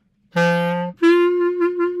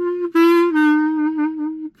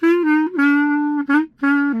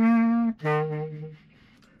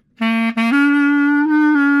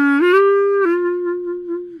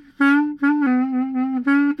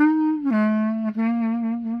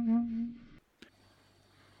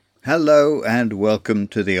Hello and welcome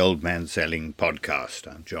to the Old Man Selling podcast.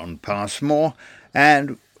 I'm John Passmore,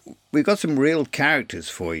 and we've got some real characters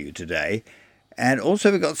for you today, and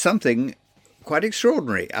also we've got something quite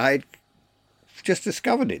extraordinary. I just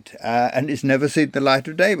discovered it, and it's never seen the light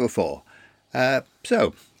of day before.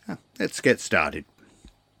 So let's get started.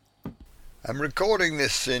 I'm recording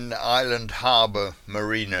this in Island Harbour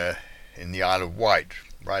Marina in the Isle of Wight,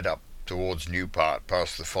 right up towards Newport,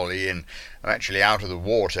 past the Folly Inn. I'm actually out of the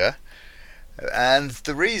water, and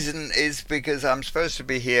the reason is because I'm supposed to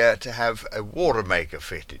be here to have a water maker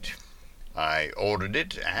fitted. I ordered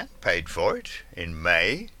it and paid for it in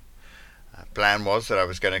May. The plan was that I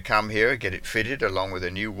was going to come here, get it fitted along with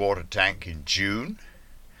a new water tank in June.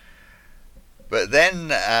 But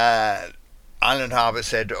then Island Harbour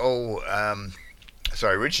said,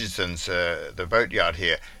 Richardson's, the boatyard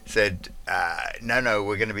here, said, no,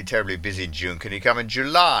 we're going to be terribly busy in June. Can you come in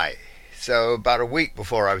July? So about a week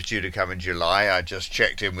before I was due to come in July, I just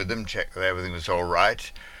checked in with them, checked that everything was all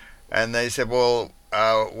right. And they said, well,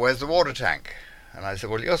 where's the water tank? And I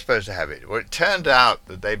said, well, you're supposed to have it. Well, it turned out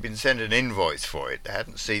that they'd been sent an invoice for it. They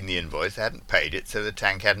hadn't seen the invoice, they hadn't paid it, so the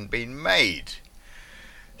tank hadn't been made.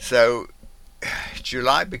 So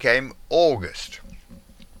July became August.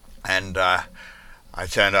 And I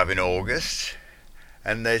turned up in August,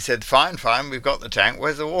 and they said, fine, we've got the tank,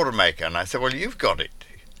 where's the water maker? And I said, well, you've got it.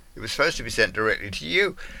 It was supposed to be sent directly to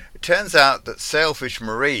you. It turns out that Sailfish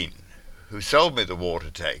Marine, who sold me the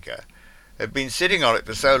water taker, had been sitting on it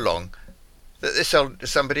for so long that they sold it to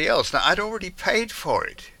somebody else. Now, I'd already paid for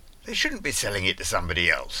it. They shouldn't be selling it to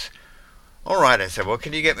somebody else. All right, I said, well,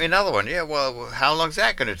 can you get me another one? Yeah, well, how long's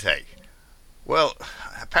that going to take? Well,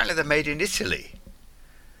 apparently they're made in Italy.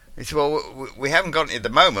 He said, well, we haven't got it at the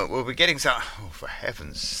moment. We'll be getting some... Oh, for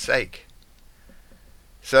heaven's sake.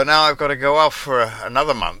 So now I've got to go off for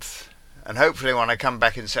another month. And hopefully when I come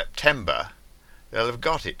back in September, they'll have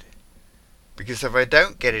got it. Because if I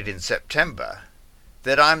don't get it in September,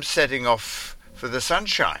 then I'm setting off for the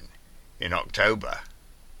sunshine in October.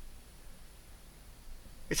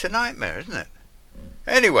 It's a nightmare, isn't it?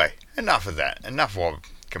 Anyway, enough of that. Enough of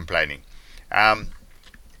complaining.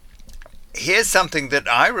 Here's something that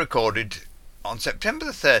I recorded on September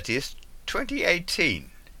the 30th,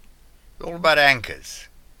 2018. It's all about anchors.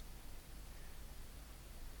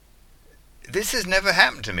 This has never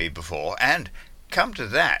happened to me before, and come to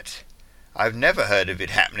that, I've never heard of it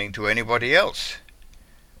happening to anybody else.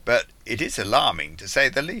 But it is alarming, to say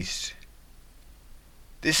the least.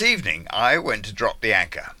 This evening I went to drop the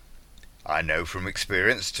anchor. I know from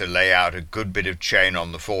experience to lay out a good bit of chain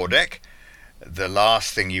on the foredeck. The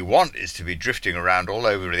last thing you want is to be drifting around all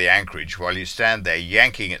over the anchorage while you stand there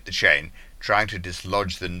yanking at the chain, trying to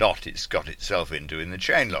dislodge the knot it's got itself into in the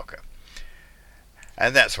chain locker.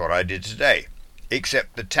 And that's what I did today,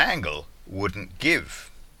 except the tangle wouldn't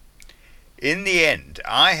give. In the end,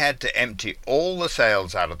 I had to empty all the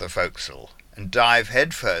sails out of the forecastle and dive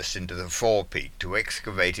headfirst into the forepeak to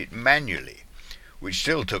excavate it manually, which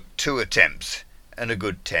still took 2 attempts and a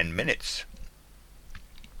good 10 minutes.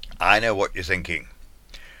 I know what you're thinking.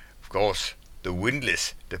 Of course, the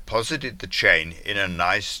windlass deposited the chain in a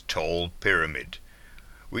nice tall pyramid,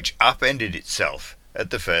 which upended itself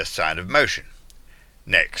at the first sign of motion.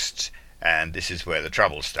 Next, and this is where the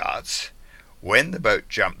trouble starts, when the boat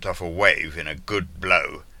jumped off a wave in a good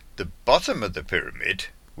blow, the bottom of the pyramid,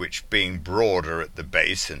 which being broader at the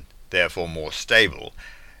base and therefore more stable,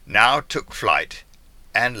 now took flight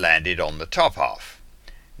and landed on the top half.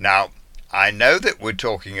 Now, I know that we're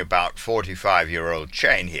talking about 45-year-old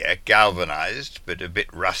chain here, galvanized but a bit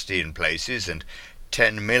rusty in places, and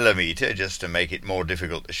 10mm just to make it more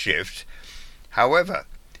difficult to shift. However,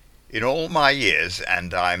 in all my years,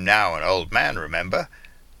 and I'm now an old man, remember,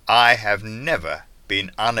 I have never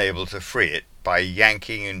been unable to free it by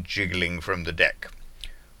yanking and jiggling from the deck,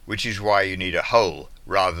 which is why you need a hole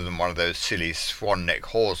rather than one of those silly swan neck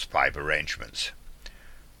hawse pipe arrangements.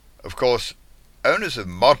 Of course, owners of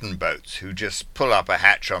modern boats who just pull up a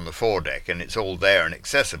hatch on the foredeck and it's all there and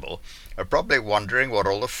accessible are probably wondering what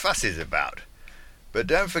all the fuss is about. But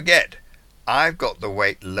don't forget, I've got the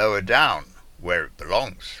weight lower down where it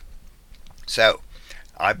belongs. So,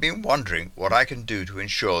 I've been wondering what I can do to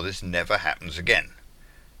ensure this never happens again,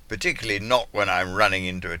 particularly not when I'm running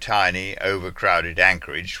into a tiny, overcrowded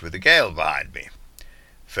anchorage with a gale behind me.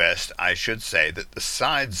 First, I should say that the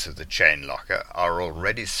sides of the chain locker are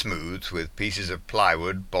already smooth with pieces of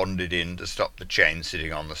plywood bonded in to stop the chain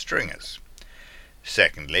sitting on the stringers.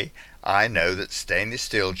 Secondly, I know that stainless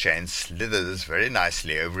steel chain slithers very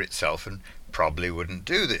nicely over itself and probably wouldn't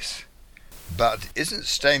do this. But isn't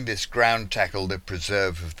stainless ground tackle the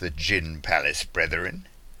preserve of the gin palace, brethren?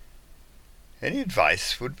 Any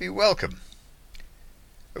advice would be welcome.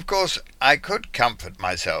 Of course, I could comfort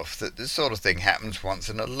myself that this sort of thing happens once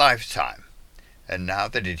in a lifetime, and now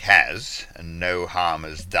that it has, and no harm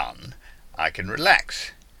is done, I can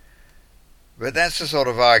relax. But that's the sort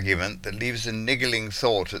of argument that leaves a niggling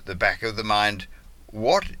thought at the back of the mind: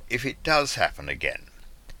 what if it does happen again?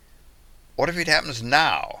 What if it happens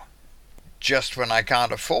now, just when I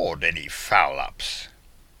can't afford any foul-ups?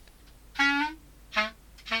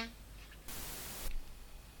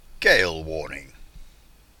 Gale warning.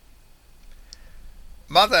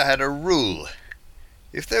 Mother had a rule.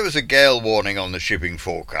 If there was a gale warning on the shipping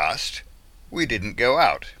forecast, we didn't go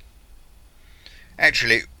out.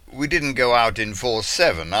 Actually, we didn't go out in force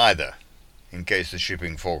 7 either, in case the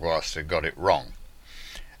shipping forecaster got it wrong.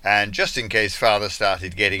 And just in case Father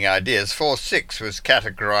started getting ideas, force 6 was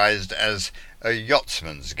categorized as a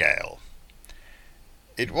yachtsman's gale.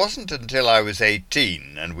 It wasn't until I was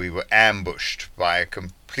 18 and we were ambushed by a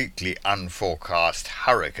completely unforecast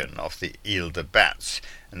hurricane off the Ile de Bats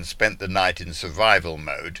and spent the night in survival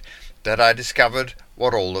mode that I discovered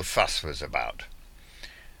what all the fuss was about.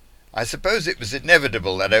 I suppose it was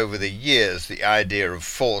inevitable that over the years the idea of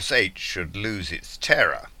Force 8 should lose its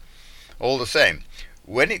terror. All the same,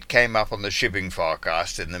 when it came up on the shipping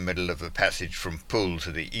forecast in the middle of the passage from Poole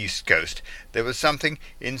to the east coast, there was something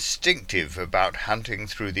instinctive about hunting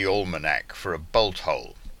through the almanac for a bolt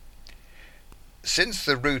hole. Since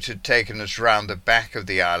the route had taken us round the back of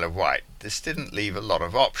the Isle of Wight, this didn't leave a lot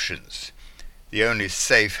of options. The only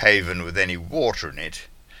safe haven with any water in it,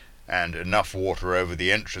 and enough water over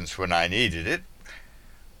the entrance when I needed it,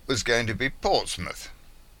 was going to be Portsmouth.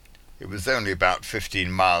 It was only about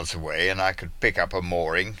 15 miles away, and I could pick up a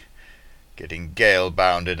mooring. Getting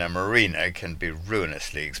gale-bound in a marina can be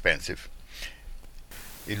ruinously expensive.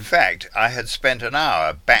 In fact, I had spent an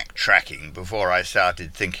hour backtracking before I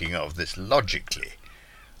started thinking of this logically.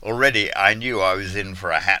 Already I knew I was in for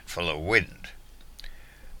a hatful of wind.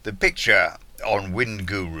 The picture on Wind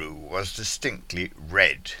Guru was distinctly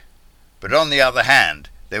red, but on the other hand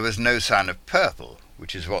there was no sign of purple,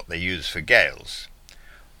 which is what they use for gales.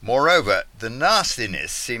 Moreover, the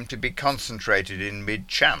nastiness seemed to be concentrated in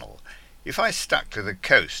mid-channel. If I stuck to the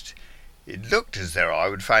coast, it looked as though I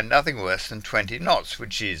would find nothing worse than 20 knots,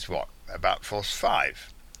 which is, about force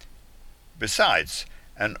 5. Besides,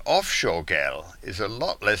 an offshore gale is a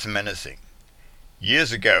lot less menacing.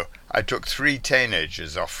 Years ago, I took 3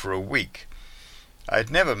 teenagers off for a week. I had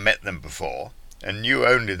never met them before, and knew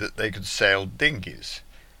only that they could sail dinghies.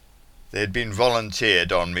 They had been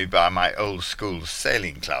volunteered on me by my old school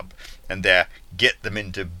sailing club and their Get Them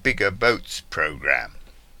Into Bigger Boats program.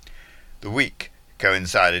 The week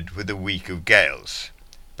coincided with a week of gales,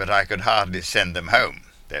 but I could hardly send them home.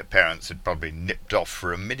 Their parents had probably nipped off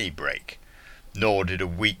for a mini-break. Nor did a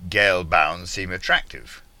week gale-bound seem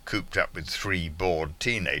attractive, cooped up with 3 bored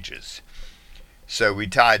teenagers. So we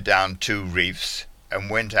tied down 2 reefs and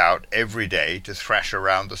went out every day to thrash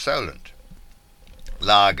around the Solent.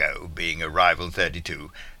 Largo, being a rival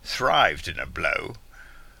 32, thrived in a blow.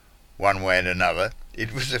 One way and another,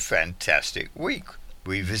 it was a fantastic week.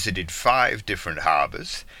 We visited 5 different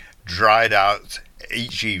harbours, dried out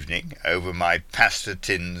each evening over my pasta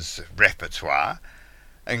tins repertoire,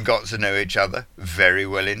 and got to know each other very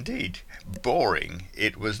well indeed. Boring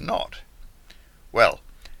it was not. Well,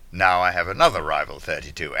 now I have another rival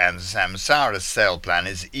 32, and Samsara's sail plan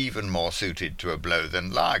is even more suited to a blow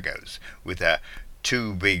than Largo's, with her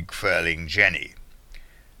too big furling Jenny.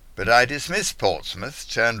 But I dismissed Portsmouth,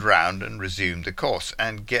 turned round and resumed the course,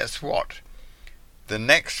 and guess what? The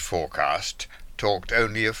next forecast talked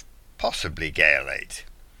only of possibly gale 8,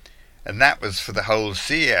 and that was for the whole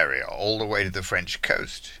sea area all the way to the French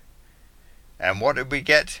coast. And what did we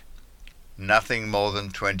get? Nothing more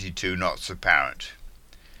than 22 knots apparent.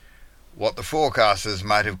 What the forecasters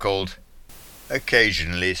might have called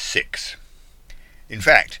occasionally 6. In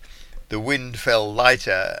fact, the wind fell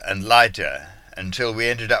lighter and lighter until we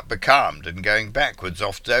ended up becalmed and going backwards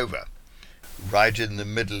off Dover, right in the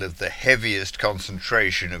middle of the heaviest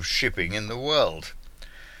concentration of shipping in the world.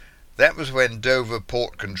 That was when Dover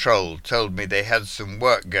Port Control told me they had some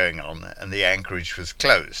work going on and the anchorage was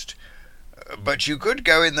closed. But you could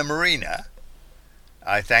go in the marina.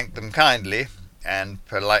 I thanked them kindly and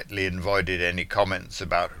politely avoided any comments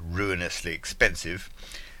about ruinously expensive,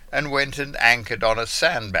 and went and anchored on a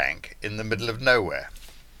sandbank in the middle of nowhere.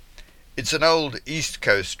 It's an old East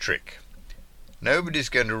Coast trick. Nobody's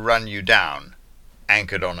going to run you down,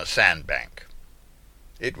 anchored on a sandbank.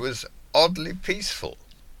 It was oddly peaceful.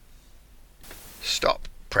 Stop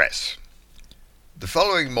press. The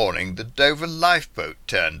following morning the Dover lifeboat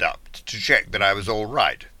turned up to check that I was all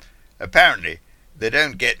right, Apparently, they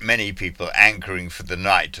don't get many people anchoring for the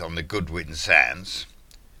night on the Goodwin Sands.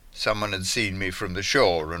 Someone had seen me from the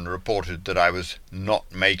shore and reported that I was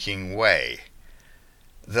not making way.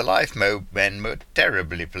 The lifeboatmen were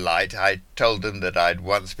terribly polite. I told them that I'd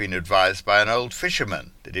once been advised by an old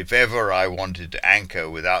fisherman that if ever I wanted to anchor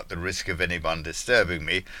without the risk of anyone disturbing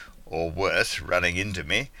me, or worse, running into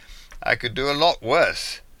me, I could do a lot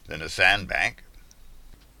worse than a sandbank.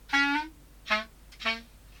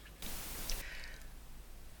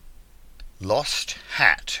 Lost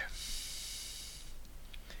hat.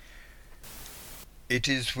 It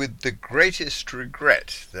is with the greatest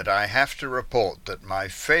regret that I have to report that my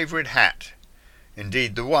favourite hat,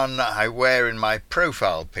 indeed the one I wear in my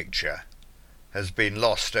profile picture, has been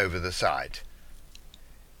lost over the side.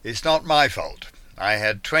 It's not my fault. I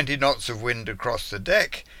had 20 knots of wind across the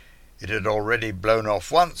deck. It had already blown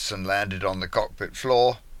off once and landed on the cockpit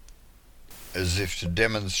floor, as if to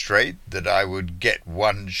demonstrate that I would get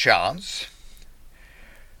one chance.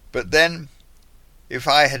 But then, if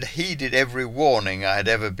I had heeded every warning I had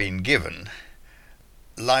ever been given,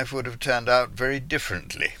 life would have turned out very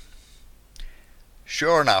differently.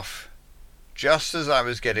 Sure enough, just as I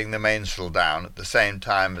was getting the mainsail down at the same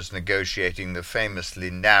time as negotiating the famously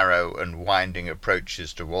narrow and winding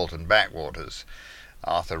approaches to Walton Backwaters,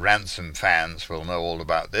 Arthur Ransom fans will know all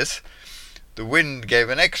about this, the wind gave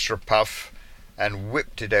an extra puff and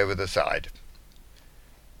whipped it over the side.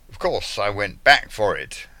 Of course, I went back for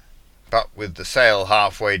it, but with the sail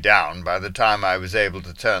halfway down, by the time I was able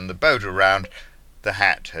to turn the boat around, the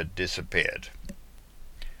hat had disappeared.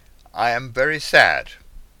 I am very sad.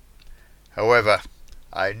 However,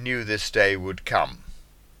 I knew this day would come.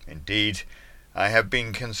 Indeed, I have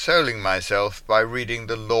been consoling myself by reading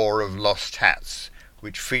The Lore of Lost Hats,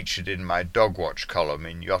 which featured in my Dogwatch column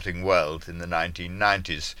in Yachting World in the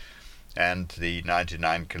 1990s, and the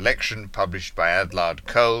 99 collection published by Adlard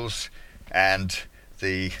Coles, and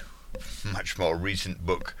the much more recent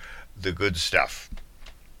book, The Good Stuff.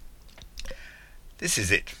 This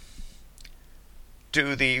is it.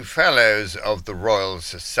 To the Fellows of the Royal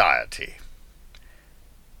Society.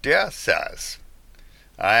 Dear Sirs,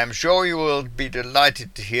 I am sure you will be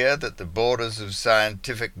delighted to hear that the borders of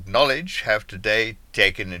scientific knowledge have today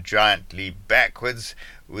taken a giant leap backwards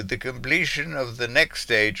with the completion of the next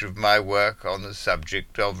stage of my work on the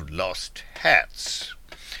subject of lost hats.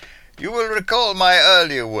 You will recall my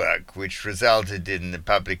earlier work, which resulted in the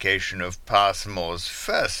publication of Passmore's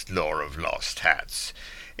first Lore of Lost Hats.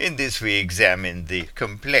 In this we examine the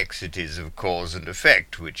complexities of cause and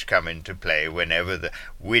effect which come into play whenever the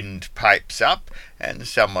wind pipes up and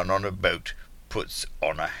someone on a boat puts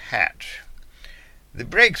on a hat. The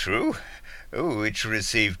breakthrough, which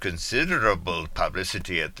received considerable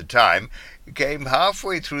publicity at the time, came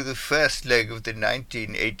halfway through the first leg of the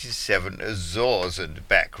 1987 Azores and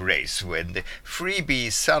back race, when the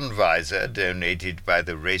freebie sun visor, donated by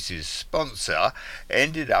the race's sponsor,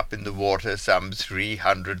 ended up in the water some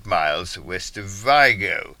 300 miles west of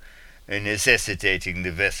Vigo, necessitating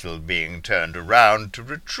the vessel being turned around to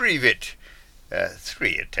retrieve it.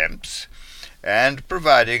 3 attempts, and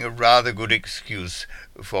providing a rather good excuse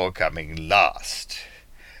for coming last.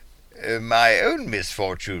 My own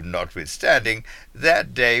misfortune notwithstanding,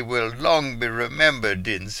 that day will long be remembered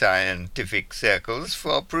in scientific circles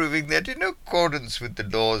for proving that in accordance with the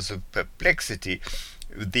laws of perplexity,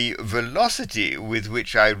 the velocity with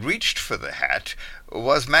which I reached for the hat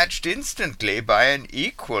was matched instantly by an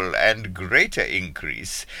equal and greater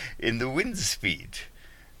increase in the wind speed.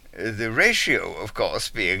 The ratio, of course,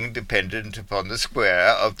 being dependent upon the square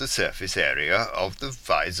of the surface area of the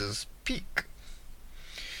visor's peak.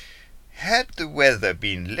 Had the weather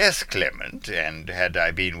been less clement, and had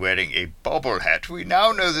I been wearing a bobble hat, we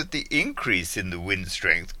now know that the increase in the wind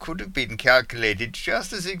strength could have been calculated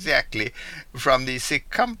just as exactly from the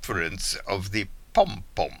circumference of the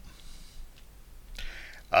pom-pom.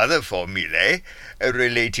 Other formulae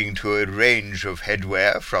relating to a range of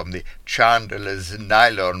headwear from the chandler's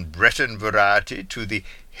nylon Breton variety to the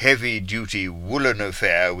heavy-duty woolen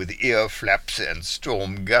affair with ear flaps and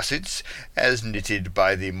storm gussets, as knitted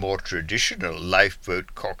by the more traditional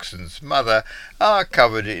lifeboat coxswain's mother, are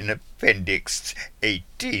covered in Appendix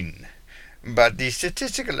 18. But the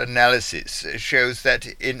statistical analysis shows that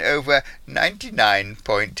in over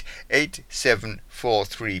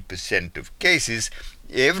 99.8743% of cases,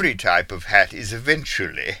 every type of hat is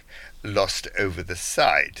eventually lost over the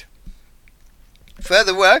side.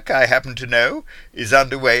 Further work, I happen to know, is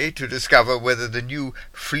underway to discover whether the new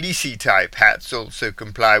fleecy type hats also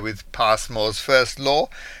comply with Passmore's first law,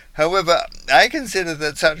 However, I consider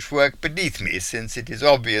that such work beneath me, since it is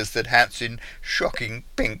obvious that hats in shocking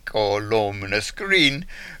pink or luminous green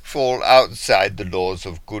fall outside the laws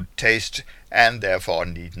of good taste and therefore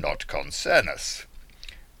need not concern us.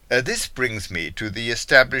 This brings me to the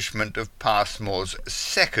establishment of Passmore's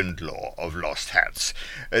second law of lost hats.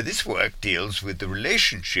 This work deals with the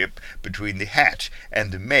relationship between the hat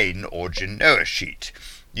and the main or Genoa sheet.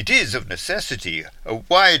 It is, of necessity, a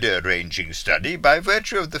wider-ranging study by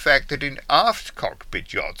virtue of the fact that in aft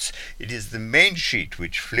cockpit yachts it is the main sheet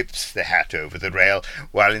which flips the hat over the rail,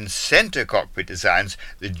 while in centre cockpit designs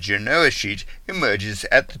the Genoa sheet emerges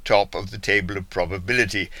at the top of the table of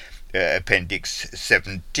probability, Appendix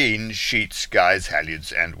 17, sheets, guys,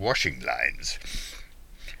 halyards, and washing lines.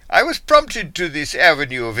 I was prompted to this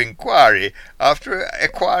avenue of inquiry after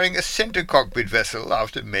acquiring a centre cockpit vessel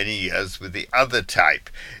after many years with the other type.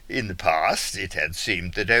 In the past, it had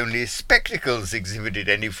seemed that only spectacles exhibited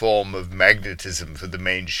any form of magnetism for the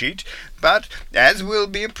main sheet, but, as will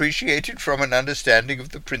be appreciated from an understanding of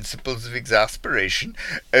the principles of exasperation,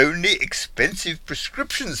 only expensive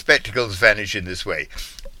prescription spectacles vanish in this way.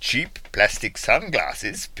 Cheap plastic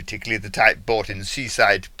sunglasses, particularly the type bought in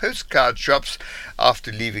seaside postcard shops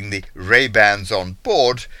after leaving the Ray-Bans on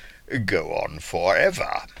board, go on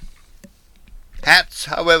forever. Hats,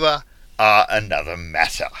 however, are another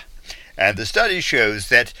matter, and the study shows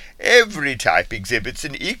that every type exhibits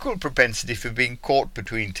an equal propensity for being caught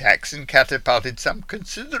between tacks and catapulted some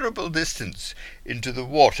considerable distance into the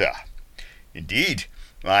water. Indeed,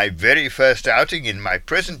 my very first outing in my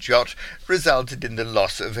present yacht resulted in the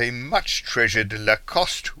loss of a much-treasured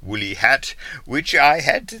Lacoste woolly hat, which I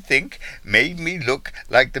had to think made me look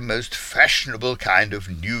like the most fashionable kind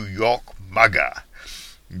of New York mugger.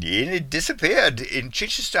 It disappeared in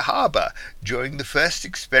Chichester Harbour during the first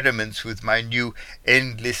experiments with my new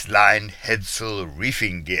endless line headsail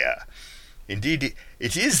reefing gear. Indeed,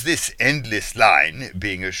 it is this endless line,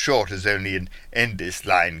 being as short as only an endless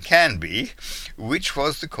line can be, which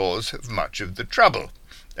was the cause of much of the trouble.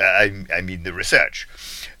 I mean the research.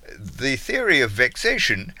 The theory of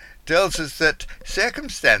vexation tells us that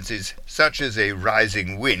circumstances such as a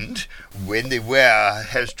rising wind, when the wearer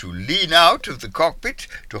has to lean out of the cockpit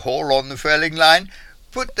to haul on the furling line,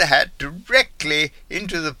 put the hat directly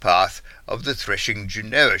into the path of the threshing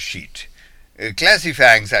Genoa sheet.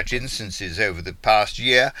 Classifying such instances over the past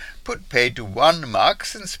year put paid to 1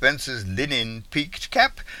 Marks and Spencer's linen peaked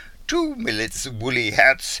cap, 2 Millet's woolly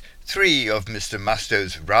hats, 3 of Mr.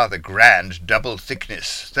 Mustow's rather grand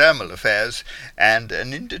double-thickness thermal affairs, and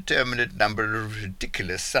an indeterminate number of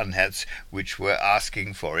ridiculous sun hats which were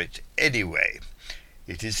asking for it anyway.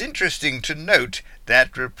 It is interesting to note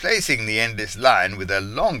that replacing the endless line with a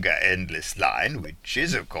longer endless line, which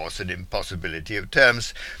is of course an impossibility of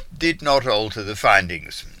terms, did not alter the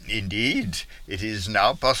findings. Indeed, it is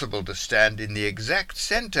now possible to stand in the exact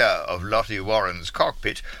centre of Lottie Warren's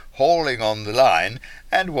cockpit, hauling on the line,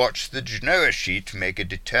 and watch the Genoa sheet make a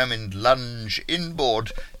determined lunge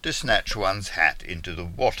inboard to snatch one's hat into the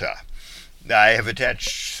water. I have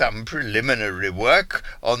attached some preliminary work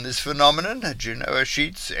on this phenomenon, Genoa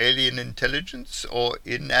sheets, alien intelligence, or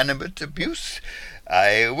inanimate abuse.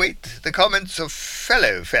 I await the comments of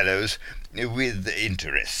fellow fellows with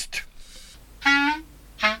interest.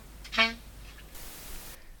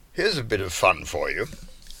 Here's a bit of fun for you.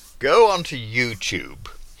 Go onto YouTube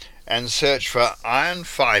and search for iron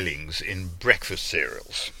filings in breakfast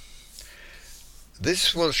cereals.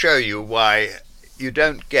 This will show you why you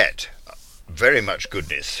don't get very much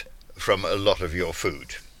goodness from a lot of your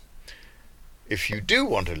food. If you do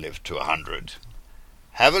want to live to 100,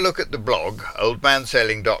 have a look at the blog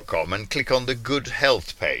oldmansailing.com and click on the Good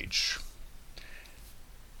Health page.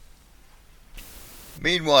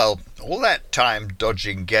 Meanwhile, all that time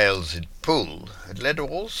dodging gales in Poole had led to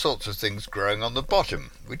all sorts of things growing on the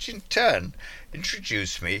bottom, which in turn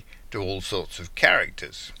introduced me to all sorts of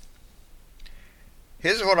characters.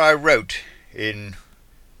 Here's what I wrote in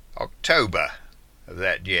October of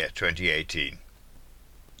that year, 2018.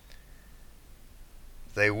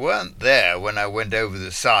 They weren't there when I went over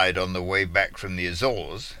the side on the way back from the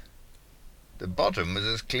Azores. The bottom was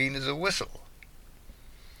as clean as a whistle.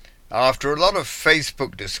 After a lot of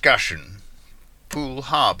Facebook discussion, Poole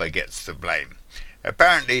Harbour gets the blame.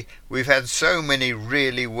 Apparently, we've had so many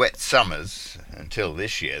really wet summers, until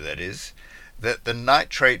this year that is, that the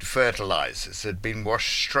nitrate fertilizers had been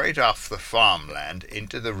washed straight off the farmland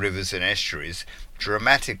into the rivers and estuaries,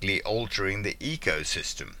 dramatically altering the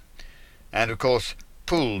ecosystem. And of course,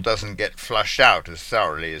 Poole doesn't get flushed out as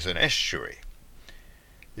thoroughly as an estuary.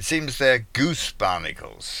 It seems they're goose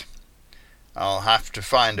barnacles. I'll have to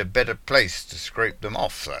find a better place to scrape them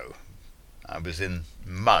off, though. I was in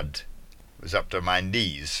mud. It was up to my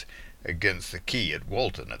knees against the quay at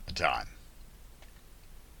Walton at the time.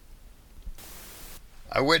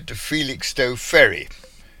 I went to Felixstowe Ferry,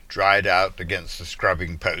 dried out against the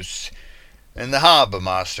scrubbing posts, and the harbour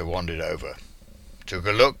master wandered over, took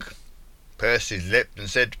a look, pursed his lips and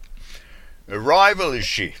said, "Arrival, is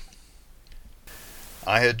she?"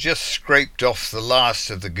 I had just scraped off the last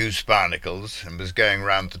of the goose barnacles and was going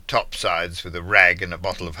round the topsides with a rag and a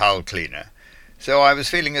bottle of hull cleaner, so I was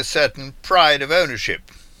feeling a certain pride of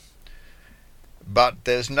ownership. But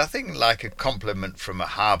there's nothing like a compliment from a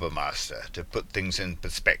harbour master to put things in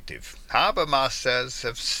perspective. Harbour masters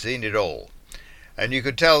have seen it all, and you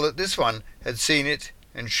could tell that this one had seen it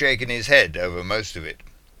and shaken his head over most of it.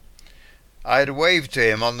 I had waved to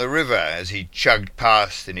him on the river as he chugged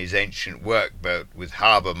past in his ancient workboat with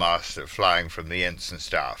harbour master flying from the ensign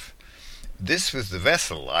staff. This was the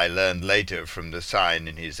vessel, I learned later from the sign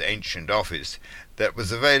in his ancient office, that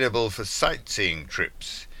was available for sightseeing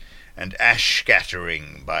trips and ash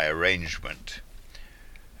scattering by arrangement.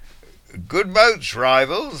 "Good boats,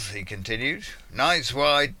 rivals," he continued. "Nice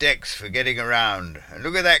wide decks for getting around. And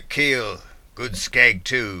look at that keel. Good skeg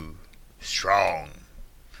too. Strong."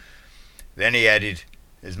 Then he added,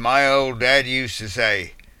 as my old dad used to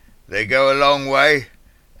say, "They go a long way,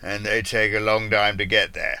 and they take a long time to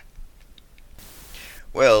get there."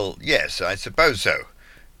 Well, yes, I suppose so.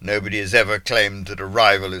 Nobody has ever claimed that a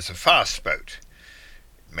rival is a fast boat.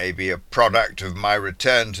 It may be a product of my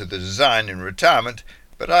return to the design in retirement,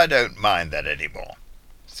 but I don't mind that any more.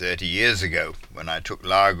 30 years ago, when I took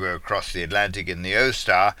Largo across the Atlantic in the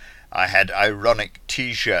O-Star, I had ironic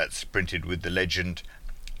T-shirts printed with the legend,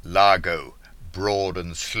 "Largo, broad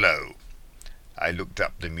and slow." I looked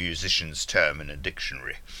up the musician's term in a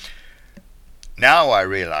dictionary. Now I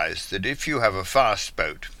realise that if you have a fast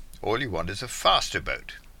boat, all you want is a faster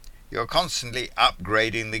boat. You're constantly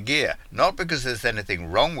upgrading the gear, not because there's anything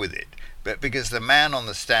wrong with it, but because the man on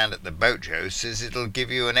the stand at the boat show says it'll give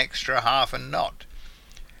you an extra half a knot.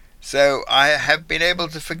 So I have been able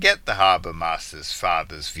to forget the harbour master's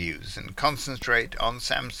father's views and concentrate on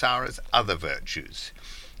Samsara's other virtues,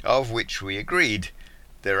 of which we agreed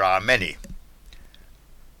there are many.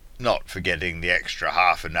 Not forgetting the extra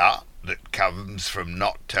half a knot that comes from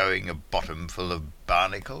not towing a bottom full of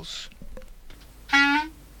barnacles.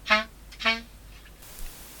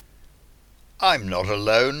 I'm not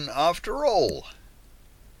alone after all.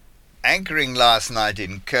 Anchoring last night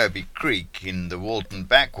in Kirby Creek in the Walton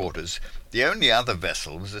backwaters, the only other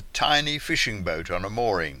vessel was a tiny fishing boat on a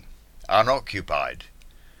mooring, unoccupied,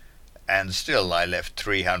 and still I left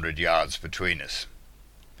 300 yards between us.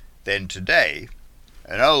 Then today,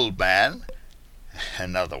 an old man,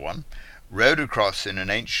 another one, rowed across in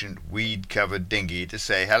an ancient weed-covered dinghy to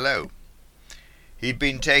say hello. He'd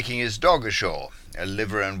been taking his dog ashore, a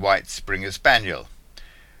liver and white Springer Spaniel,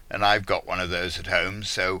 and I've got one of those at home,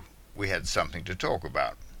 so we had something to talk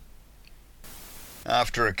about.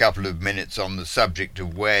 After a couple of minutes on the subject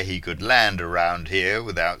of where he could land around here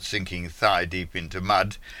without sinking thigh-deep into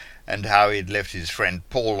mud, and how he'd left his friend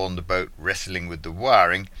Paul on the boat wrestling with the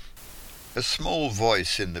wiring, a small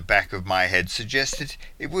voice in the back of my head suggested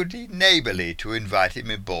it would be neighbourly to invite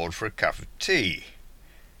him aboard for a cup of tea.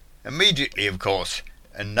 Immediately, of course,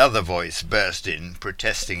 another voice burst in,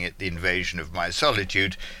 protesting at the invasion of my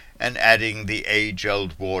solitude, and adding the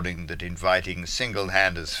age-old warning that inviting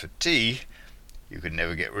single-handers for tea, you can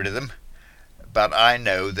never get rid of them. But I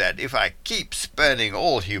know that if I keep spurning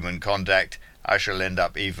all human contact, I shall end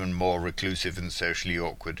up even more reclusive and socially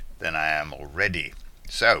awkward than I am already.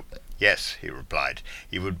 So, yes, he replied,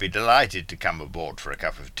 he would be delighted to come aboard for a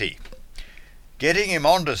cup of tea. Getting him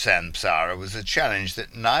onto Samsara was a challenge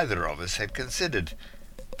that neither of us had considered,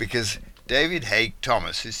 because David Haig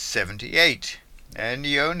Thomas is 78, and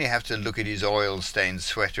you only have to look at his oil-stained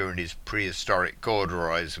sweater and his prehistoric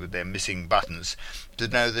corduroys with their missing buttons to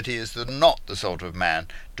know that he is not the sort of man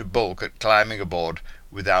to balk at climbing aboard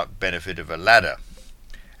without benefit of a ladder.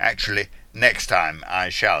 Actually, next time I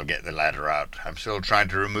shall get the ladder out. I'm still trying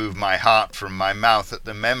to remove my heart from my mouth at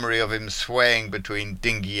the memory of him swaying between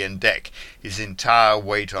dinghy and deck, his entire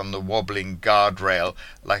weight on the wobbling guardrail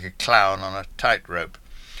like a clown on a tightrope.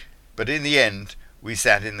 But in the end, we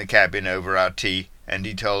sat in the cabin over our tea, and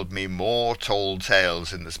he told me more tall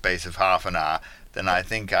tales in the space of half an hour than I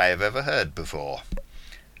think I have ever heard before.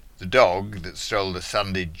 The dog that stole the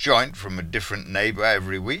Sunday joint from a different neighbour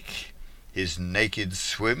every week, his naked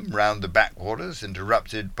swim round the backwaters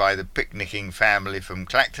interrupted by the picnicking family from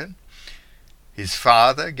Clacton, his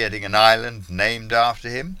father getting an island named after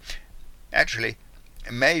him. Actually,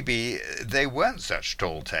 maybe they weren't such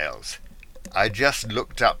tall tales. I just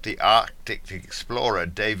looked up the Arctic explorer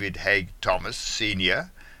David Haig Thomas,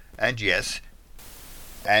 Sr., and yes,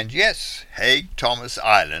 Haig Thomas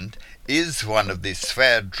Island is one of the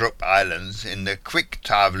Sverdrup Islands in the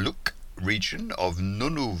Quiktavluk region of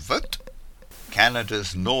Nunavut,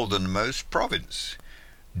 Canada's northernmost province.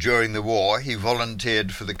 During the war, he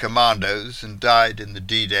volunteered for the Commandos and died in the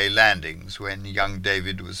D-Day landings when young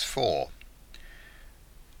David was 4.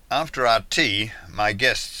 After our tea, my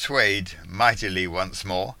guest swayed mightily once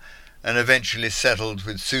more, and eventually settled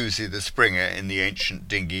with Susie the Springer in the ancient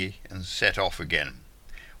dinghy and set off again,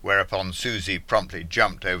 whereupon Susie promptly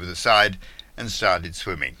jumped over the side and started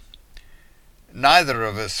swimming. Neither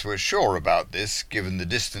of us were sure about this, given the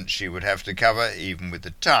distance she would have to cover, even with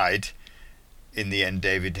the tide. In the end,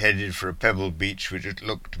 David headed for a pebble beach which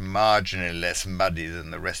looked marginally less muddy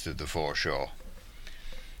than the rest of the foreshore.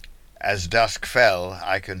 As dusk fell,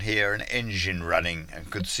 I could hear an engine running and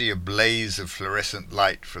could see a blaze of fluorescent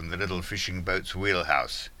light from the little fishing boat's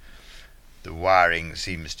wheelhouse. The wiring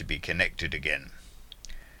seems to be connected again.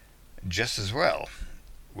 Just as well.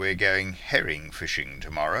 We're going herring fishing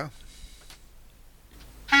tomorrow.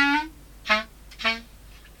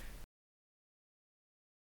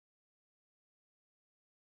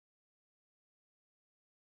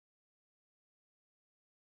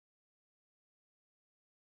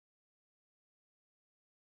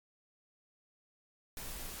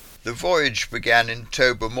 The voyage began in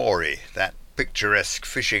Tobermory, that picturesque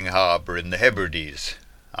fishing harbour in the Hebrides,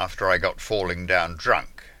 after I got falling down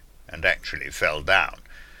drunk, and actually fell down.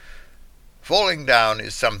 Falling down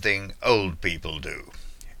is something old people do.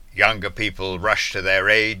 Younger people rush to their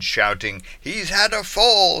aid, shouting, "He's had a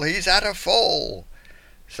fall! He's had a fall!"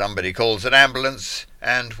 Somebody calls an ambulance,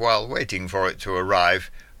 and while waiting for it to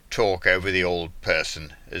arrive, talk over the old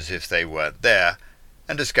person as if they weren't there,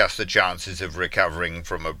 and discuss the chances of recovering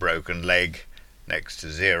from a broken leg, next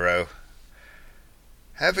to zero.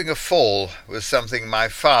 Having a fall was something my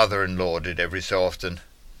father-in-law did every so often,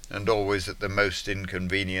 and always at the most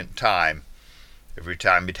inconvenient time. Every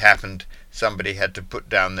time it happened, somebody had to put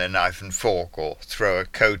down their knife and fork, or throw a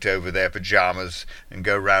coat over their pyjamas, and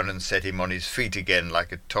go round and set him on his feet again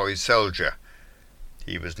like a toy soldier.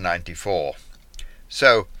 He was 94.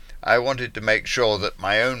 So I wanted to make sure that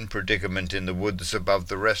my own predicament in the woods above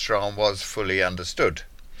the restaurant was fully understood.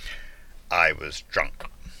 I was drunk.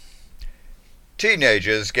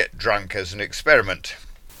 Teenagers get drunk as an experiment.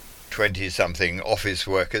 20-something office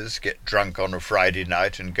workers get drunk on a Friday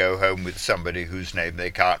night and go home with somebody whose name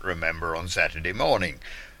they can't remember on Saturday morning.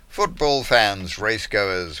 Football fans,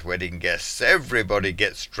 racegoers, wedding guests, everybody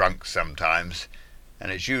gets drunk sometimes,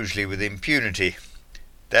 and it's usually with impunity.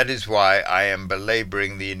 That is why I am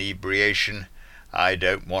belabouring the inebriation. I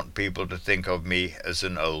don't want people to think of me as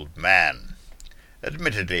an old man.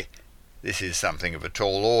 Admittedly, this is something of a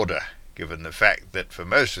tall order, given the fact that for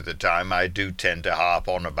most of the time I do tend to harp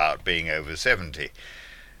on about being over 70.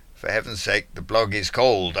 For heaven's sake, the blog is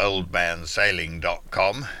called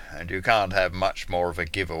oldmansailing.com, and you can't have much more of a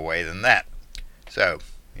giveaway than that. So,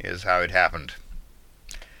 here's how it happened.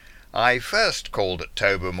 I first called at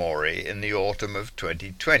Tobermory in the autumn of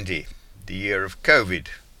 2020, the year of COVID,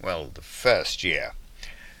 well, the first year.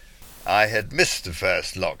 I had missed the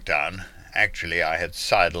first lockdown. Actually, I had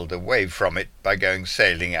sidled away from it by going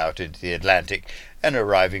sailing out into the Atlantic and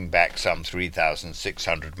arriving back some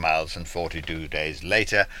 3,600 miles and 42 days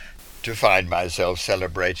later to find myself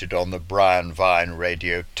celebrated on the Brian Vine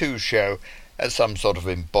Radio 2 show as some sort of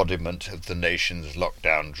embodiment of the nation's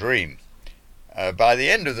lockdown dream. By the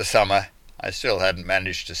end of the summer, I still hadn't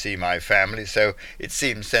managed to see my family, so it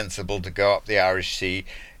seemed sensible to go up the Irish Sea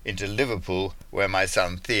into Liverpool, where my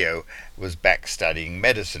son Theo was back studying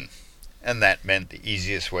medicine. And that meant the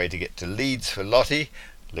easiest way to get to Leeds for Lottie,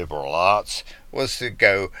 liberal arts, was to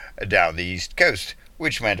go down the east coast,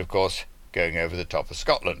 which meant, of course, going over the top of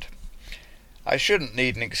Scotland. I shouldn't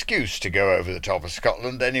need an excuse to go over the top of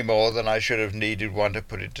Scotland any more than I should have needed one to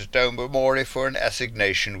put into Tobermory for an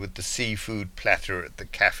assignation with the seafood platter at the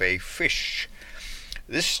Café Fish.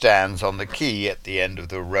 This stands on the quay at the end of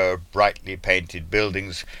the row of brightly painted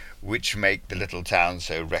buildings which make the little town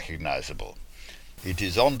so recognisable. It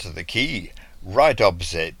is onto the quay, right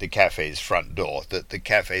opposite the cafe's front door, that the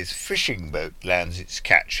cafe's fishing boat lands its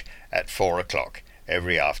catch at 4 o'clock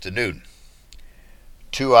every afternoon.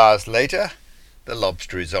 2 hours later, the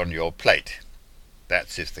lobster is on your plate.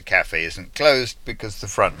 That's if the cafe isn't closed, because the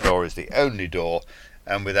front door is the only door,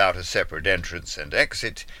 and without a separate entrance and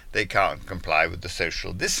exit, they can't comply with the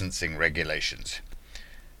social distancing regulations.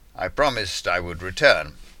 I promised I would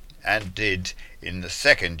return, and did in the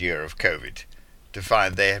second year of COVID, to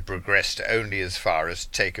find they had progressed only as far as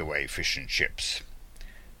takeaway fish and chips.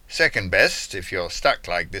 Second best, if you're stuck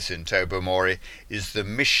like this in Tobermory, is the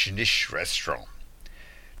Mish-Nish restaurant.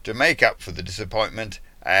 To make up for the disappointment,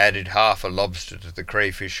 I added half a lobster to the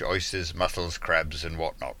crayfish, oysters, mussels, crabs, and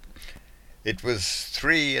whatnot. It was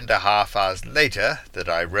 3.5 hours later that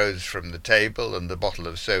I rose from the table, and the bottle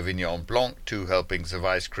of Sauvignon Blanc, 2 helpings of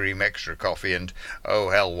ice cream, extra coffee, and, oh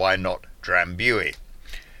hell, why not, Drambuie.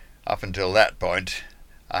 Up until that point,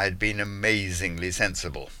 I had been amazingly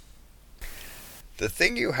sensible. The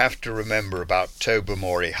thing you have to remember about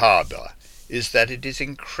Tobermory Harbour is that it is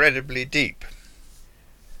incredibly deep.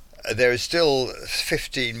 There is still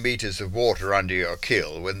 15 metres of water under your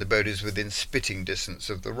keel when the boat is within spitting distance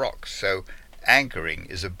of the rocks, so anchoring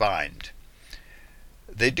is a bind.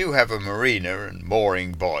 They do have a marina and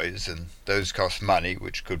mooring buoys, and those cost money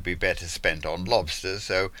which could be better spent on lobster,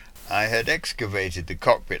 so I had excavated the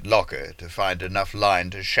cockpit locker to find enough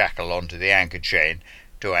line to shackle onto the anchor chain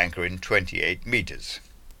to anchor in 28 metres.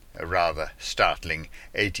 A rather startling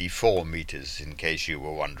 84 metres, in case you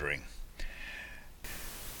were wondering.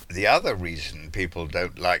 The other reason people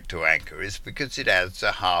don't like to anchor is because it adds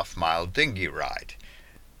a half-mile dinghy ride.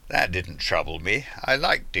 That didn't trouble me. I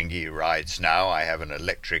like dinghy rides now. I have an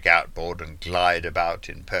electric outboard and glide about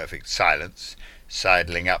in perfect silence,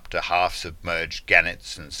 sidling up to half-submerged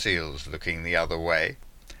gannets and seals looking the other way.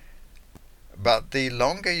 But the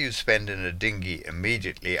longer you spend in a dinghy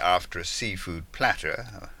immediately after a seafood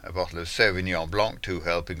platter, a bottle of Sauvignon Blanc, 2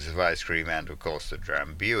 helpings of ice cream, and of course the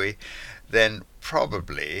Drambuie, then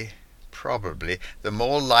probably, the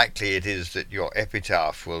more likely it is that your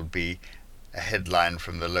epitaph will be a headline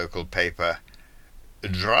from the local paper,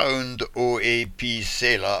 "Drowned OAP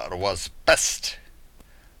sailor was pissed."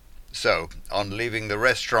 So, on leaving the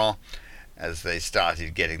restaurant, as they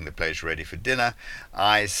started getting the place ready for dinner,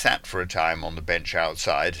 I sat for a time on the bench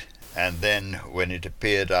outside, and then, when it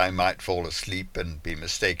appeared I might fall asleep and be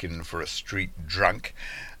mistaken for a street drunk,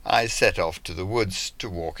 I set off to the woods to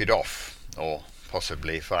walk it off, or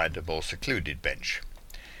possibly find a more secluded bench.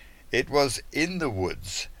 It was in the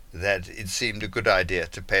woods that it seemed a good idea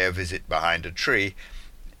to pay a visit behind a tree,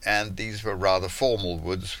 and these were rather formal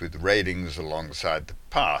woods with railings alongside the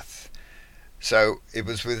path. So it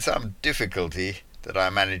was with some difficulty that I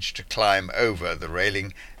managed to climb over the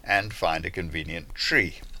railing and find a convenient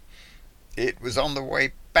tree. It was on the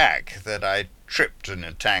way back that I tripped in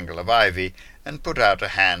a tangle of ivy and put out a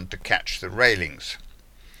hand to catch the railings.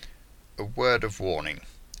 A word of warning.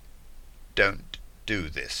 Don't do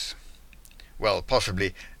this. Well,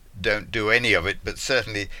 possibly don't do any of it, but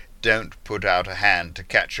certainly don't put out a hand to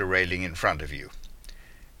catch a railing in front of you.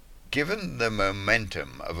 Given the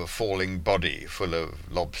momentum of a falling body full of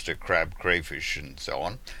lobster, crab, crayfish, and so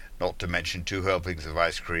on, not to mention 2 helpings of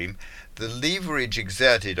ice cream, the leverage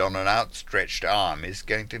exerted on an outstretched arm is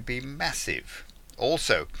going to be massive.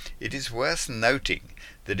 Also, it is worth noting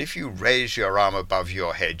that if you raise your arm above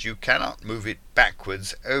your head, you cannot move it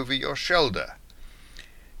backwards over your shoulder.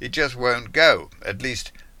 It just won't go, at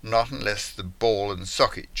least not unless the ball and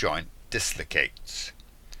socket joint dislocates.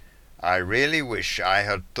 I really wish I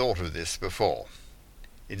had thought of this before.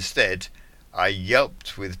 Instead, I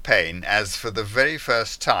yelped with pain as for the very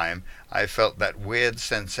first time I felt that weird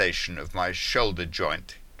sensation of my shoulder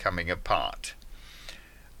joint coming apart.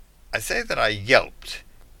 I say that I yelped.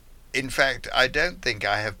 In fact, I don't think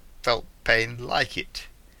I have felt pain like it,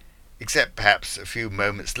 except perhaps a few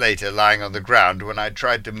moments later lying on the ground when I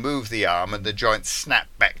tried to move the arm and the joint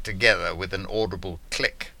snapped back together with an audible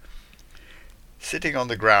click. Sitting on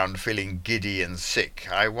the ground feeling giddy and sick,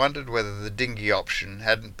 I wondered whether the dinghy option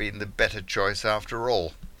hadn't been the better choice after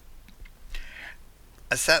all.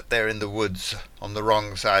 I sat there in the woods on the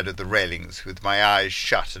wrong side of the railings with my eyes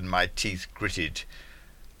shut and my teeth gritted.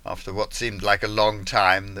 After what seemed like a long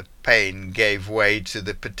time, the pain gave way to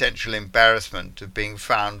the potential embarrassment of being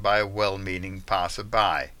found by a well-meaning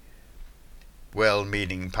passer-by.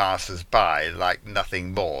 Well-meaning passers-by like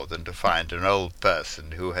nothing more than to find an old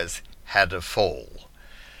person who has had a fall.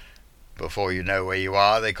 Before you know where you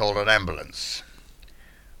are, they call an ambulance.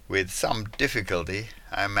 With some difficulty,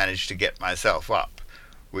 I managed to get myself up,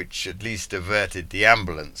 which at least averted the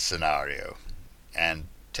ambulance scenario, and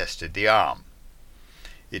tested the arm.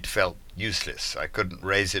 It felt useless. I couldn't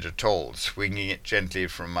raise it at all. Swinging it gently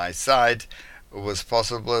from my side was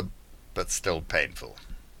possible, but still painful.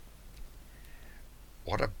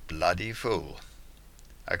 What a bloody fool.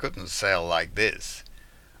 I couldn't sail like this.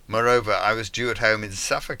 Moreover, I was due at home in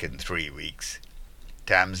Suffolk in 3 weeks.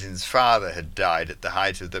 Tamsin's father had died at the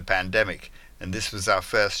height of the pandemic, and this was our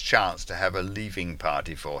first chance to have a leaving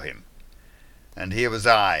party for him. And here was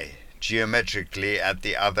I, geometrically at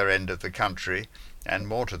the other end of the country, and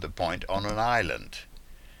more to the point, on an island.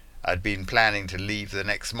 I'd been planning to leave the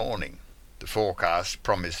next morning. The forecast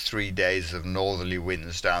promised 3 days of northerly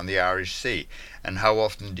winds down the Irish Sea, and how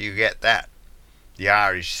often do you get that? The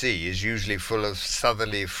Irish Sea is usually full of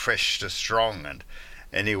southerly fresh to strong, and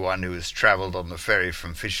anyone who has travelled on the ferry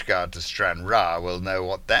from Fishguard to Stranraer will know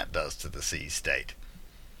what that does to the sea state.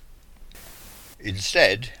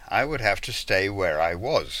 Instead, I would have to stay where I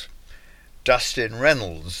was. Dustin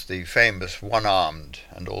Reynolds, the famous one-armed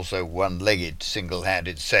and also one-legged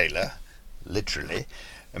single-handed sailor, literally,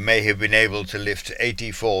 may have been able to lift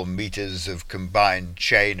 84 metres of combined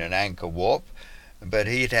chain and anchor warp, but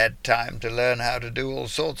he'd had time to learn how to do all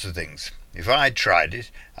sorts of things. If I'd tried it,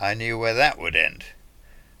 I knew where that would end.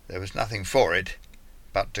 There was nothing for it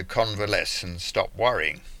but to convalesce and stop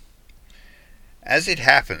worrying. As it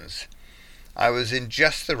happens, I was in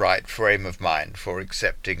just the right frame of mind for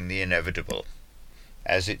accepting the inevitable.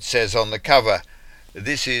 As it says on the cover,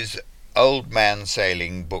 this is Old Man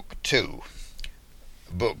Sailing Book 2.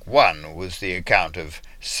 Book 1 was the account of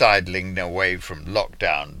sidling away from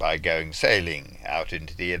lockdown by going sailing out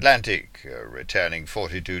into the Atlantic, returning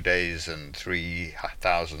 42 days and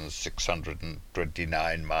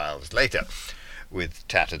 3,629 miles later, with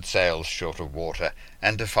tattered sails short of water,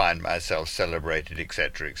 and to find myself celebrated,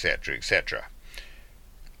 etc., etc., etc.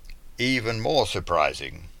 Even more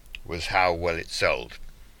surprising was how well it sold,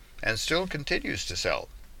 and still continues to sell.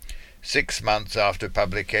 6 months after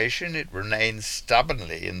publication, it remains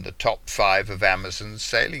stubbornly in the top 5 of Amazon's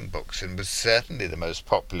sailing books, and was certainly the most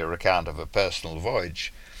popular account of a personal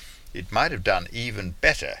voyage. It might have done even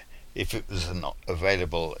better if it was not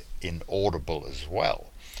available in Audible as well.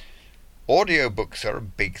 Audiobooks are a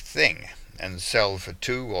big thing, and sell for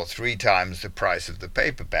 2 or 3 times the price of the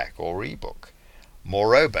paperback or ebook.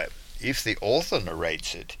 Moreover, if the author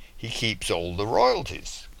narrates it, he keeps all the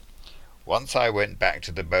royalties. Once I went back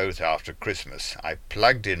to the boat after Christmas, I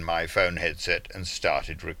plugged in my phone headset and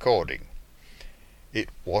started recording. It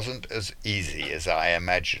wasn't as easy as I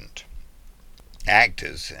imagined.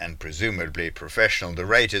 Actors, and presumably professional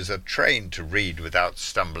narrators, are trained to read without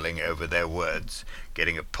stumbling over their words,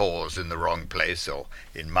 getting a pause in the wrong place, or,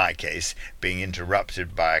 in my case, being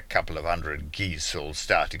interrupted by a couple of hundred geese all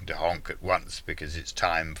starting to honk at once because it's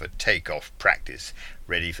time for take-off practice,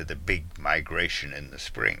 ready for the big migration in the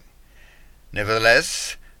spring.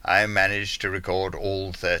 Nevertheless, I managed to record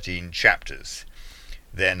all 13 chapters.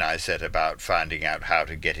 Then I set about finding out how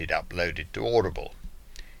to get it uploaded to Audible.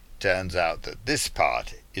 Turns out that this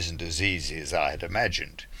part isn't as easy as I had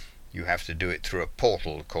imagined. You have to do it through a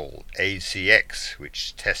portal called ACX,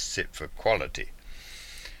 which tests it for quality.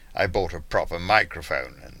 I bought a proper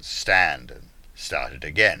microphone and stand and started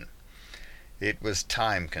again. It was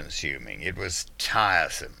time-consuming. It was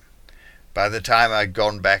tiresome. By the time I'd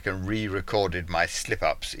gone back and re-recorded my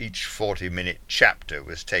slip-ups, each 40-minute chapter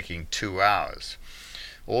was taking 2 hours.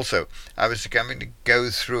 Also, I was having to go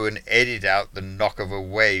through and edit out the knock of a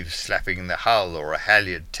wave slapping the hull or a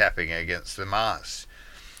halyard tapping against the mast,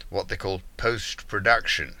 what they call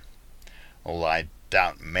post-production, although I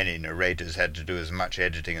doubt many narrators had to do as much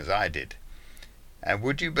editing as I did. And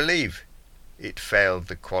would you believe, it failed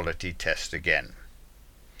the quality test again.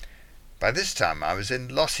 By this time I was in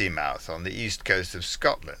Lossiemouth on the east coast of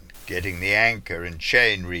Scotland, getting the anchor and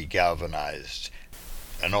chain regalvanized,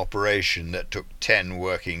 an operation that took 10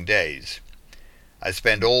 working days. I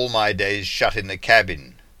spent all my days shut in the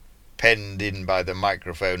cabin, penned in by the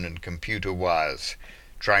microphone and computer wires,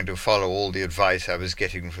 trying to follow all the advice I was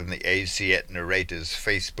getting from the ACET Narrators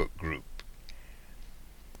Facebook group.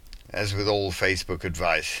 As with all Facebook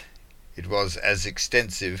advice, it was as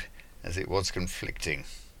extensive as it was conflicting.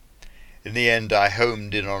 In the end, I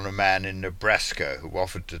homed in on a man in Nebraska who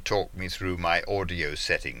offered to talk me through my audio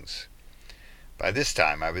settings. By this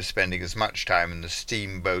time I was spending as much time in the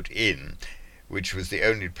Steamboat Inn, which was the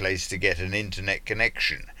only place to get an internet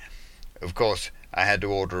connection. Of course, I had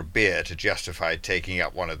to order a beer to justify taking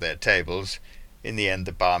up one of their tables. In the end,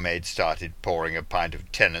 the barmaid started pouring a pint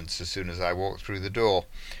of Tennent's as soon as I walked through the door.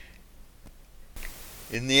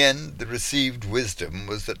 In the end, the received wisdom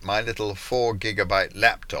was that my little 4-gigabyte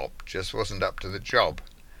laptop just wasn't up to the job.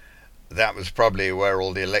 That was probably where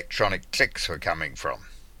all the electronic clicks were coming from.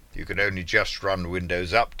 You could only just run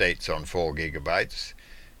Windows updates on 4 gigabytes.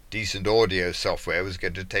 Decent audio software was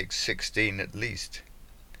going to take 16 at least.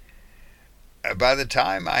 By the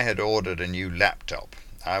time I had ordered a new laptop,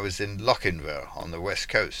 I was in Lochinver on the west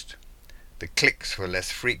coast. The clicks were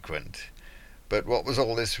less frequent, but what was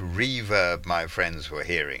all this reverb my friends were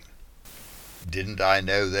hearing? Didn't I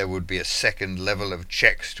know there would be a second level of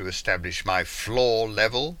checks to establish my floor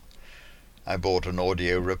level? I bought an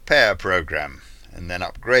audio repair program and then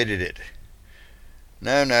upgraded it.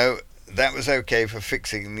 No, that was okay for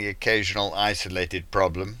fixing the occasional isolated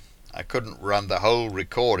problem. I couldn't run the whole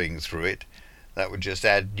recording through it. That would just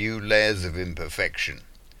add new layers of imperfection.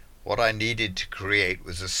 What I needed to create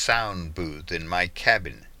was a sound booth in my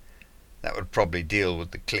cabin. That would probably deal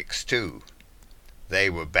with the clicks too. They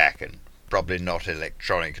were back, and probably not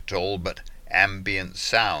electronic at all, but ambient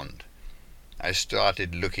sound. I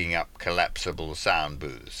started looking up collapsible sound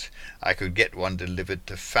booths. I could get one delivered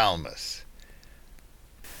to Falmouth.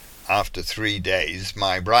 After 3 days,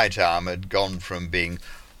 my right arm had gone from being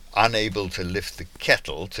unable to lift the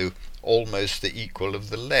kettle to almost the equal of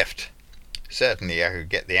the left. Certainly I could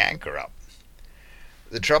get the anchor up.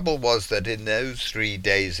 The trouble was that in those 3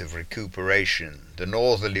 days of recuperation, the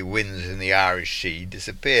northerly winds in the Irish Sea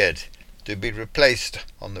disappeared, to be replaced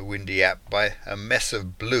on the windy ap by a mess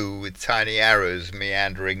of blue with tiny arrows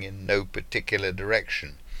meandering in no particular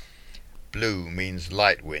direction. Blue means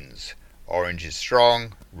light winds, orange is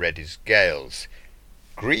strong, red is gales.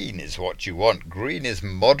 Green is what you want. Green is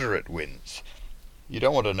moderate winds. You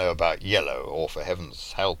don't want to know about yellow, or for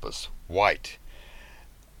heaven's help us, white.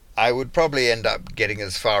 I would probably end up getting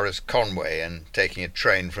as far as Conway and taking a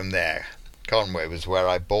train from there. Conway was where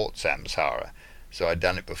I bought Samsara, so I'd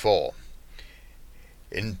done it before.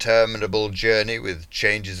 Interminable journey with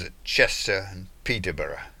changes at Chester and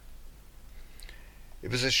Peterborough.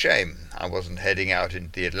 It was a shame I wasn't heading out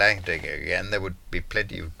into the Atlantic again. There would be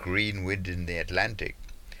plenty of green wind in the Atlantic.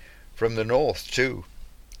 From the north, too.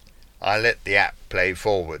 I let the app play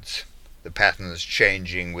forwards, the patterns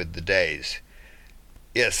changing with the days.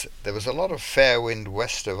 Yes, there was a lot of fair wind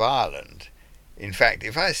west of Ireland. In fact,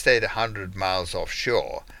 if I stayed 100 miles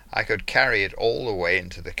offshore, I could carry it all the way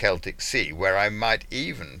into the Celtic Sea, where I might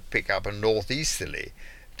even pick up a northeasterly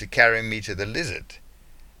to carry me to the Lizard.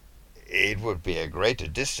 It would be a greater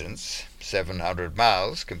distance, 700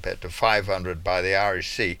 miles compared to 500 by the Irish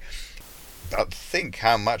Sea, but think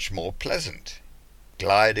how much more pleasant.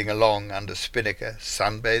 Gliding along under spinnaker,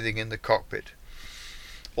 sunbathing in the cockpit.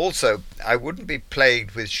 Also, I wouldn't be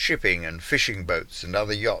plagued with shipping and fishing boats and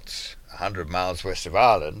other yachts. 100 miles west of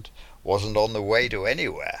Ireland wasn't on the way to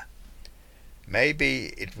anywhere.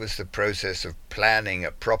 Maybe it was the process of planning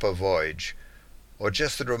a proper voyage, or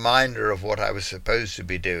just the reminder of what I was supposed to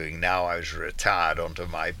be doing now I was retired onto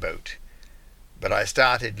my boat. But I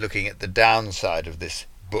started looking at the downside of this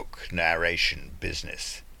book narration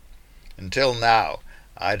business. Until now,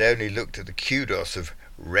 I'd only looked at the kudos of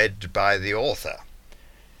read by the author,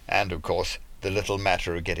 and of course the little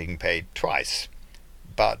matter of getting paid twice.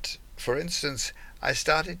 But, for instance, I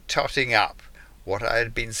started totting up what I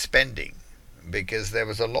had been spending, because there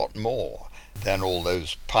was a lot more than all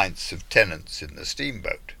those pints of Tennent's in the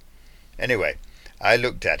steamboat. Anyway, I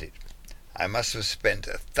looked at it. I must have spent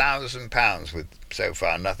 £1,000 with so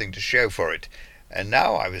far nothing to show for it, and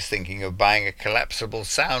now I was thinking of buying a collapsible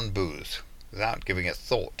sound booth, without giving a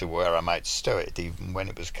thought to where I might stow it, even when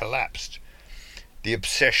it was collapsed. The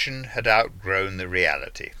obsession had outgrown the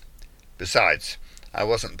reality. Besides, I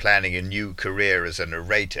wasn't planning a new career as a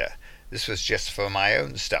narrator. This was just for my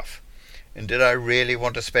own stuff. And did I really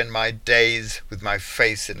want to spend my days with my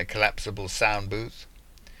face in a collapsible sound booth?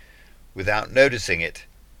 Without noticing it,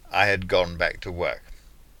 I had gone back to work.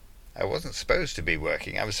 I wasn't supposed to be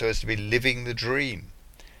working. I was supposed to be living the dream.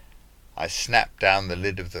 I snapped down the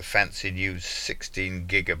lid of the fancy new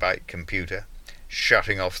 16-gigabyte computer,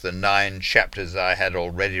 shutting off the 9 chapters I had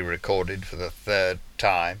already recorded for the 3rd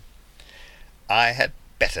time. I had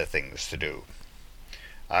better things to do.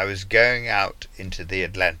 I was going out into the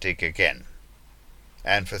Atlantic again,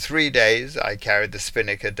 and for 3 days I carried the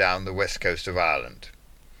spinnaker down the west coast of Ireland.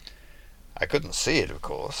 I couldn't see it, of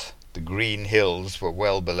course. The green hills were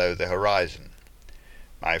well below the horizon.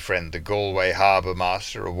 My friend the Galway harbour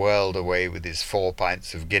master a whirled away with his 4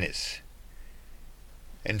 pints of Guinness.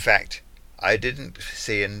 In fact, I didn't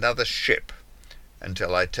see another ship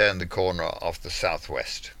until I turned the corner off the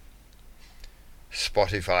southwest.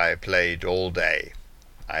 Spotify played all day.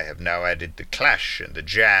 I have now added the Clash and the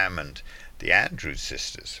Jam and the Andrews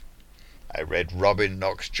Sisters. I read Robin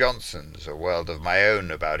Knox Johnson's A World of My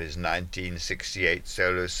Own about his 1968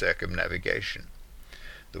 solo circumnavigation,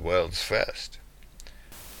 the world's first.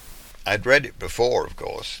 I'd read it before, of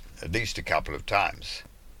course, at least a couple of times,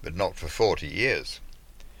 but not for 40 years.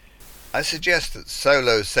 I suggest that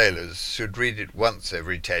solo sailors should read it once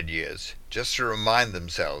every 10 years, just to remind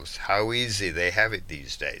themselves how easy they have it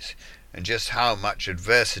these days, and just how much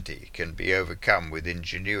adversity can be overcome with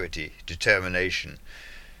ingenuity, determination,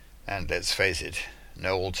 and, let's face it,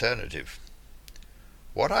 no alternative.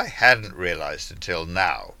 What I hadn't realized until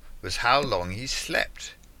now was how long he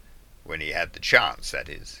slept. When he had the chance, that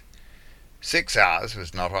is. 6 hours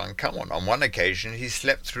was not uncommon. On one occasion he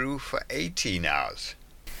slept through for 18 hours,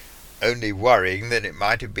 only worrying that it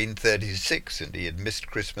might have been 36 and he had missed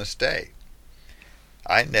Christmas Day.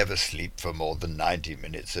 I never sleep for more than 90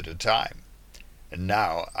 minutes at a time, and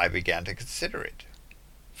now I began to consider it.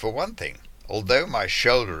 For one thing, although my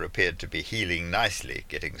shoulder appeared to be healing nicely,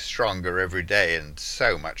 getting stronger every day and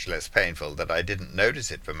so much less painful that I didn't notice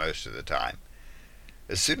it for most of the time,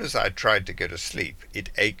 as soon as I tried to go to sleep, it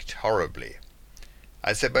ached horribly.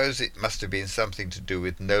 I suppose it must have been something to do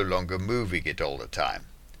with no longer moving it all the time.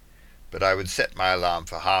 But I would set my alarm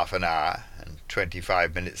for half an hour, and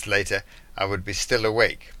 25 minutes later I would be still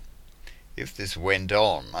awake. If this went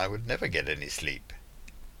on, I would never get any sleep.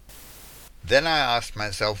 Then I asked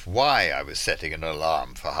myself why I was setting an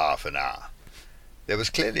alarm for half an hour. There was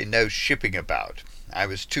clearly no shipping about. I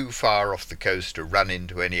was too far off the coast to run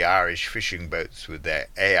into any Irish fishing boats with their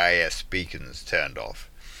AIS beacons turned off.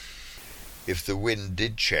 If the wind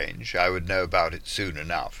did change, I would know about it soon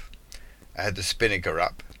enough. I had the spinnaker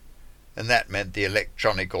up, and that meant the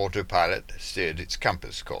electronic autopilot steered its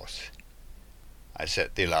compass course. I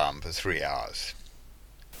set the alarm for 3 hours,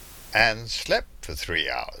 and slept for 3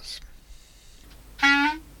 hours.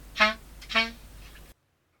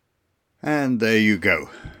 And there you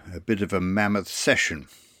go, a bit of a mammoth session.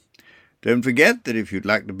 Don't forget that if you'd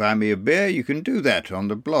like to buy me a beer, you can do that on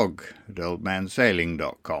the blog at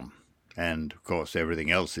oldmansailing.com. And, of course,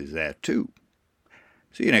 everything else is there too.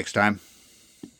 See you next time.